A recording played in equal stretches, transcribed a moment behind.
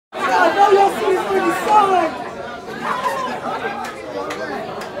I know y'all see this pretty son.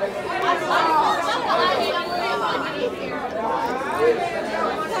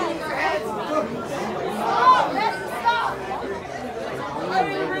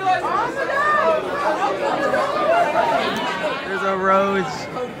 There's a roach.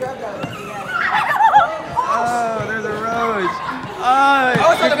 Oh, there's a roach.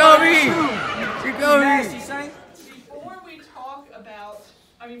 Oh, Jacoby. Before we talk about,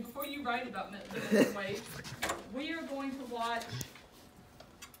 before you write about mental weight, we are going to watch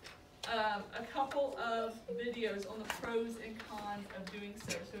a couple of videos on the pros and cons of doing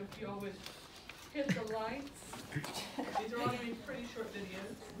so. So if you all would hit the lights, these are all going to be pretty short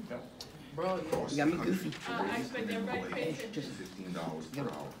videos. Bro, you got me goofy. I expect everybody to pay attention. $15 per hour.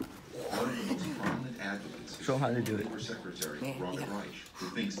 One of the most prominent advocates Show 'em how to do it. former Secretary Robert Reich, who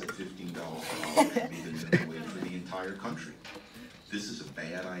thinks that $15 per hour should be the minimum wage for the entire country. This is a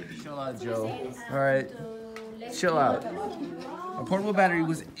bad idea. Chill out, Joe. All right, chill out. My portable battery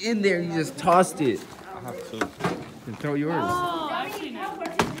was in there. You just tossed it. I have two. Then throw yours.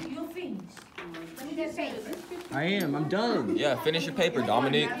 I am. I'm done. Yeah, finish your paper,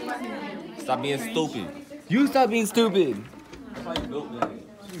 Dominic. Stop being stupid. You stop being stupid. That's how you built that.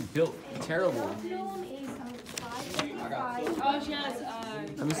 You built terrible. Oh, she has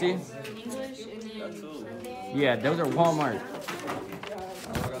Let me see. English and then Yeah, those are Walmart.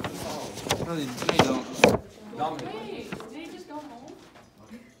 No, they don't. Dominic, Wait, did he just go home?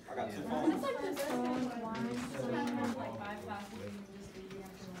 I got two phones. It's like this like 5 classes.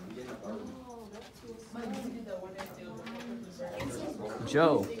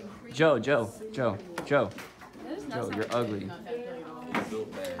 Joe, Joe, you're ugly.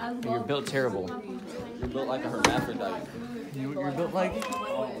 Built bad. You're built terrible. You're built like a hermaphrodite. You're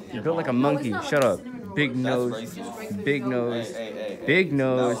built like a monkey. Shut up. Big nose, racist. big nose, Hey. big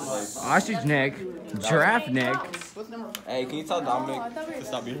nose, ostrich neck, giraffe neck. Hey, can you tell Dominic to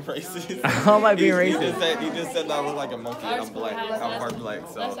stop being racist? How am I being racist? He just said that I look like a monkey. I'm black. I'm part black,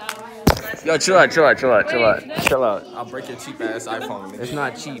 so Yo, chill out. I'll break your cheap ass iPhone. It's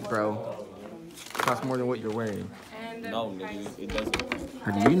not cheap, bro. It costs more than what you're wearing. No, nigga, it doesn't.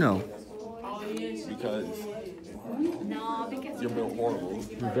 How do you know? Because you're built horrible.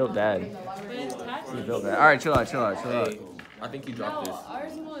 You built bad. You built bad. All right, chill out. Hey, I think you dropped this.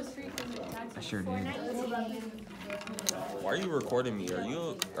 ours was free because of taxes. I sure did. Why are you recording me? Are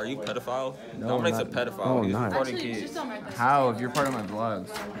you a pedophile? No, Dominic's not- a pedophile. no, He's not. recording Actually, kids. just don't write that. How? If you're part of my vlogs.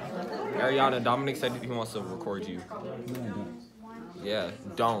 Ariana, Dominic said he wants to record you. Yeah,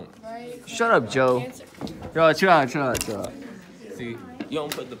 don't. Shut up, Joe. Yo, chill out. See, you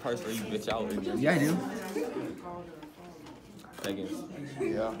don't put the parts where you bitch out. Yeah, I do. Megan,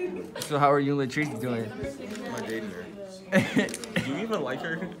 So how are you and Latrice doing? am I dating her? Do you even like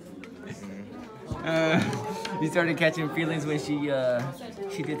her? You started catching feelings when she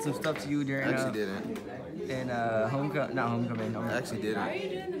did some stuff to you during didn't. in homecoming. Not homecoming. I actually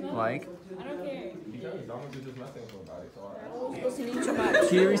didn't. Like. I don't care. Because Dominic was just messing with somebody, so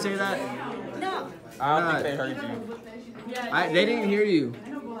Did you ever say that? No. I don't think they heard you. They didn't hear you.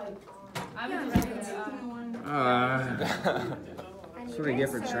 I'm ready. That's what I get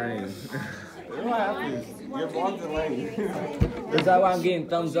for trying. What happens? Your vlog's delayed. Is that why I'm getting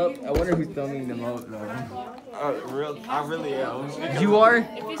thumbs up? I wonder who's thumbing them up though. I really am. You are?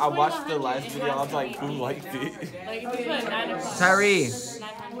 I watched the last video. I was like, who liked it? Like, if we put 900. Tyree,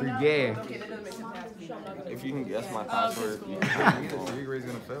 you're gay. If you can guess my password, you Gray's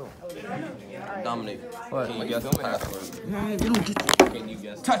gonna fail. Dominic, What? can you guess the password? You don't get Can you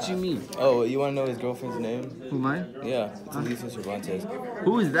guess? touching me. Oh, you want to know his girlfriend's name? Who, mine? Yeah, it's Elisa Cervantes.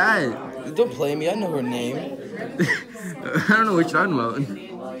 Who is that? Don't play me. I know her name. I don't know what you're talking about.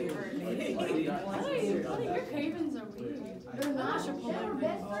 Your cravings are weird. They're not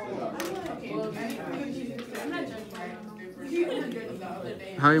I'm not judging.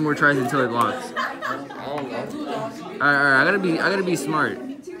 How many more tries until it locks? I don't know. Alright, I gotta be smart.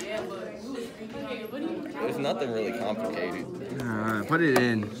 There's nothing really complicated. Alright, put it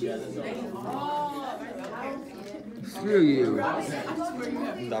in. Screw you.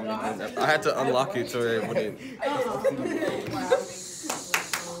 Dominic, I had to unlock it so it wouldn't.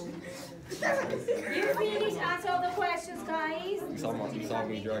 You finished answer all the questions, guys? You saw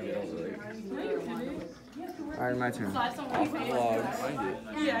me drag it over, right? Alright, my turn.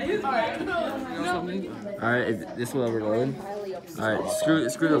 Vlogs. Yeah, he's right. Alright, this will overload. Alright, screw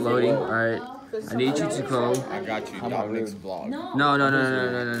the loading. Alright, I need you to go. I got you. Dominic's vlog.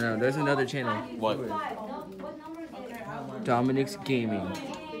 No. There's another channel. What? Dominic's Gaming.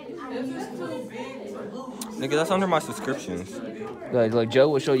 Nigga, that's under my subscriptions. Like Joe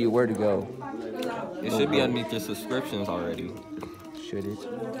will show you where to go. It should be underneath your subscriptions already. Should it?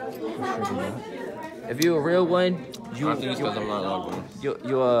 Or should it not? If you're a real one, I think it's because I'm not logged in.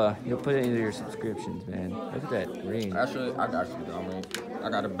 you'll put it into your subscriptions, man. Look at that ring. Actually, I got you, Dominic. I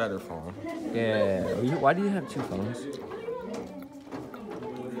got a better phone. Yeah. Why do you have 2 phones?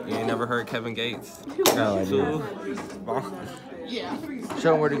 You ain't never heard Kevin Gates? No, I didn't.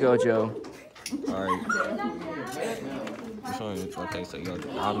 Show him where to go, Joe. Alright. I'm showing you. Okay, so you got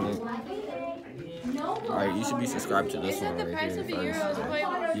Dominic. Alright, you should be subscribed to this one right here first.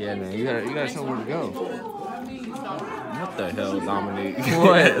 Yeah, man. You gotta show him where to go. What the hell, Dominic?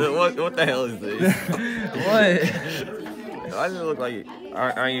 What the hell is this? What? Why does it look like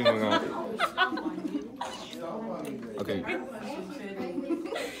I ain't even gonna. Okay.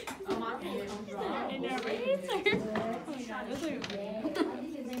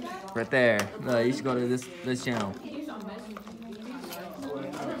 Right there. No, you should go to this channel.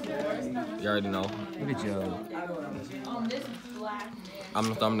 You already know. Look at Joe. I'm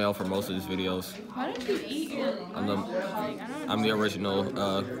the thumbnail for most of these videos. Why don't you eat your... I'm the original.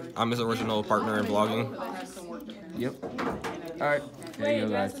 I'm his original partner in vlogging. Yep. All right. There you go,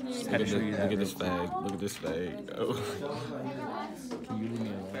 guys. Just had to show you that. Look at this fag. Look at this fag. Oh. Can you leave me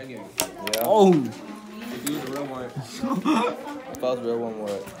alone? Yeah. Oh. If you was a real one. If I was a real one,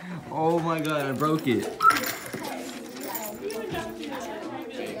 what? Oh my God! I broke it.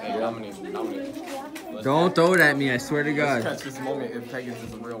 Hey, Dominic. Don't throw it at me! I swear to Let's God. catch this moment if Pagans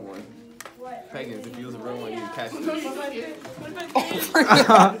is a real one. Pagans, if you was a real one, you'd catch this.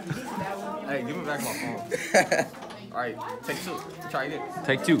 Hey, give me back my phone. Alright, take 2. Try it.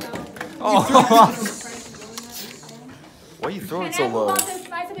 Take 2. Oh! Why are you throwing so low?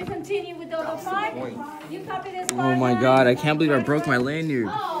 We continue with the other part. You copy this Oh my God! I can't believe I broke my lanyard.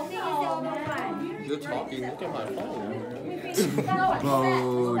 Oh, this is the other part. You're talking. Look at my phone.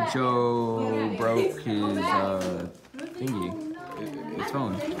 Oh, Joe broke his thingy. His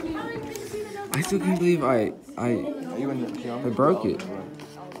phone. I still can't believe I broke it.